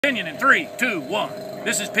Pinion in 3, 2, 1.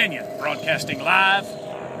 This is Pinion, broadcasting live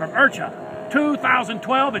from IRCHA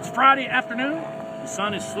 2012. It's Friday afternoon. The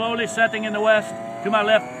sun is slowly setting in the west. To my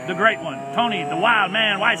left, the great one, Tony, the wild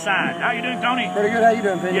man, Whiteside. How you doing, Tony? Pretty good. How you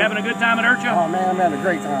doing, Pinion? You having a good time at IRCHA? Oh, man, I'm having a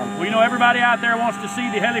great time. Well, you know, everybody out there wants to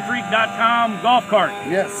see the HeliFreak.com golf cart.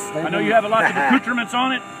 Yes. I know you have a lot of accoutrements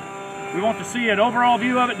on it. We want to see an overall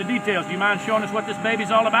view of it, the details. Do you mind showing us what this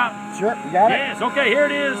baby's all about? Sure, you got it? Yes, okay, here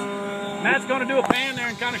it is. Matt's going to do a pan there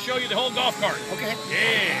and kind of show you the whole golf cart. Okay.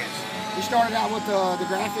 Yes. We started out with the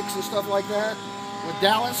graphics and stuff like that with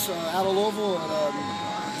Dallas out of Louisville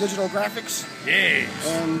at Digital Graphics. Yes.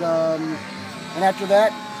 And after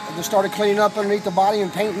that, I just started cleaning up underneath the body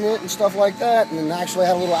and painting it and stuff like that. And then actually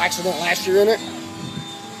had a little accident last year in it.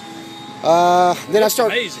 Then I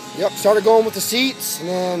started going with the seats, and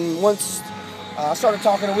then once I started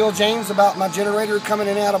talking to Will James about my generator coming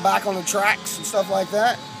in and out of back on the tracks and stuff like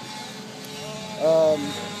that.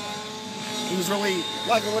 He was really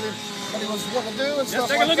liking what he was wanting to do and stuff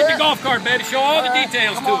like that. Let's take a look at the golf cart, baby. Show all the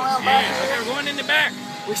details to us. Yes, okay, we're going in the back.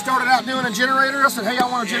 We started out doing a generator. I said, hey, I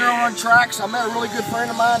want a generator on tracks. I met a really good friend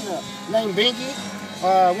of mine named Binky,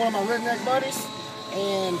 one of my redneck buddies.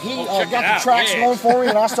 And he got the tracks going for me,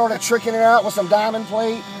 and I started tricking it out with some diamond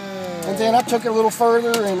plate. And then I took it a little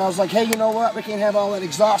further, and I was like, hey, you know what? We can't have all that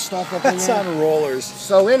exhaust stuff up in That's there. on rollers.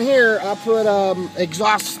 So in here, I put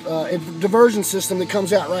exhaust diversion system that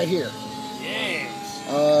comes out right here. Yes.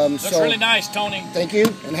 Looks really nice, Tony. Thank you.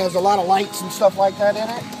 And has a lot of lights and stuff like that in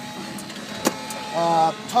it.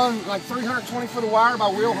 Like 320 foot of wire by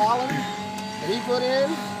Will Holland that he put in.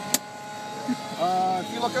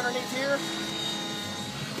 If you look underneath here,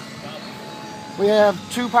 we have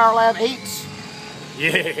two PowerLab 8s.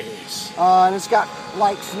 Yes. And it's got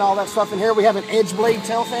lights and all that stuff in here. We have an edge blade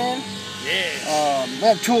tail fan. Yes. We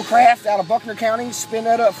have Toolcraft out of Buckner County. Spin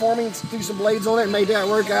that up for me and threw some blades on it and made that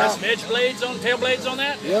work out. Got some edge blades on, tail blades on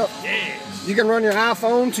that? Yep. Yes. You can run your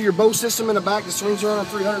iPhone to your bow system in the back that swings around on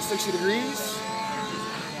 360 degrees.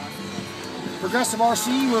 Progressive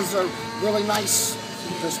RC was a really nice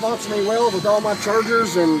to sponsor me well with all my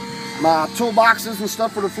chargers and my toolboxes and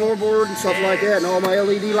stuff for the floorboard and stuff like that, and all my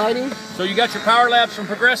LED lighting. So you got your power labs from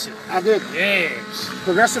Progressive? I did. Yes.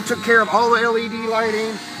 Progressive took care of all the LED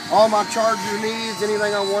lighting, all my charger needs,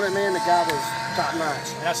 anything I wanted, man, the guy was top notch.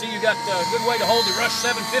 And I see you got a good way to hold the Rush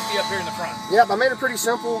 750 up here in the front. Yep, I made it pretty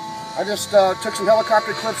simple. I just took some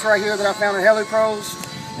helicopter clips right here that I found in HeliPros,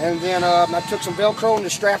 and then I took some Velcro and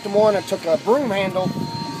just strapped them on. I took a broom handle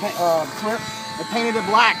clip and painted it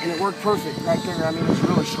black, and it worked perfect right there. I mean, it's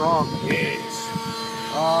really strong. Yes.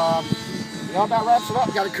 That about wraps it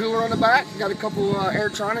up. Got a cooler on the back. Got a couple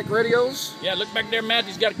Airtronic radios. Yeah, look back there, Matt.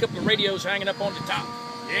 He's got a couple of radios hanging up on the top.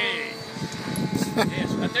 Yeah. Yes.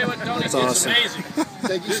 I tell you what, Tony, it's awesome. Amazing.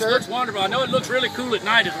 Thank you, This sir. looks wonderful. I know it looks really cool at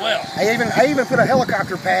night as well. I even put a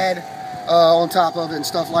helicopter pad on top of it and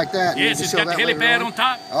stuff like that. Yes, it's got the helipad on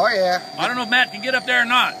top. Oh yeah. I don't know if Matt can get up there or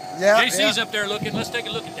not. Yeah. JC's up there looking. Let's take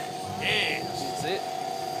a look at that. Yes. That's it.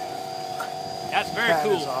 That's very That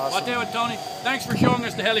cool. is awesome. Well, I tell you what, Tony, thanks for showing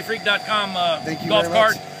us the HeliFreak.com Thank you golf very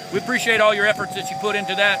cart. much. We appreciate all your efforts that you put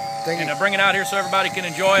into that. Thank you. And bring it out here so everybody can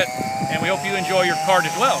enjoy it. And we hope you enjoy your cart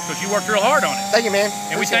as well, because you worked real hard on it. Thank you, man.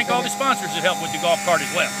 And we thank all the sponsors that helped with the golf cart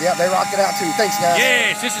as well. Yeah, they rocked it out too. Thanks, guys.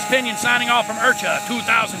 Yes, this is Pinion signing off from IRCHA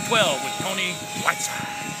 2012 with Tony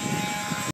Whiteside.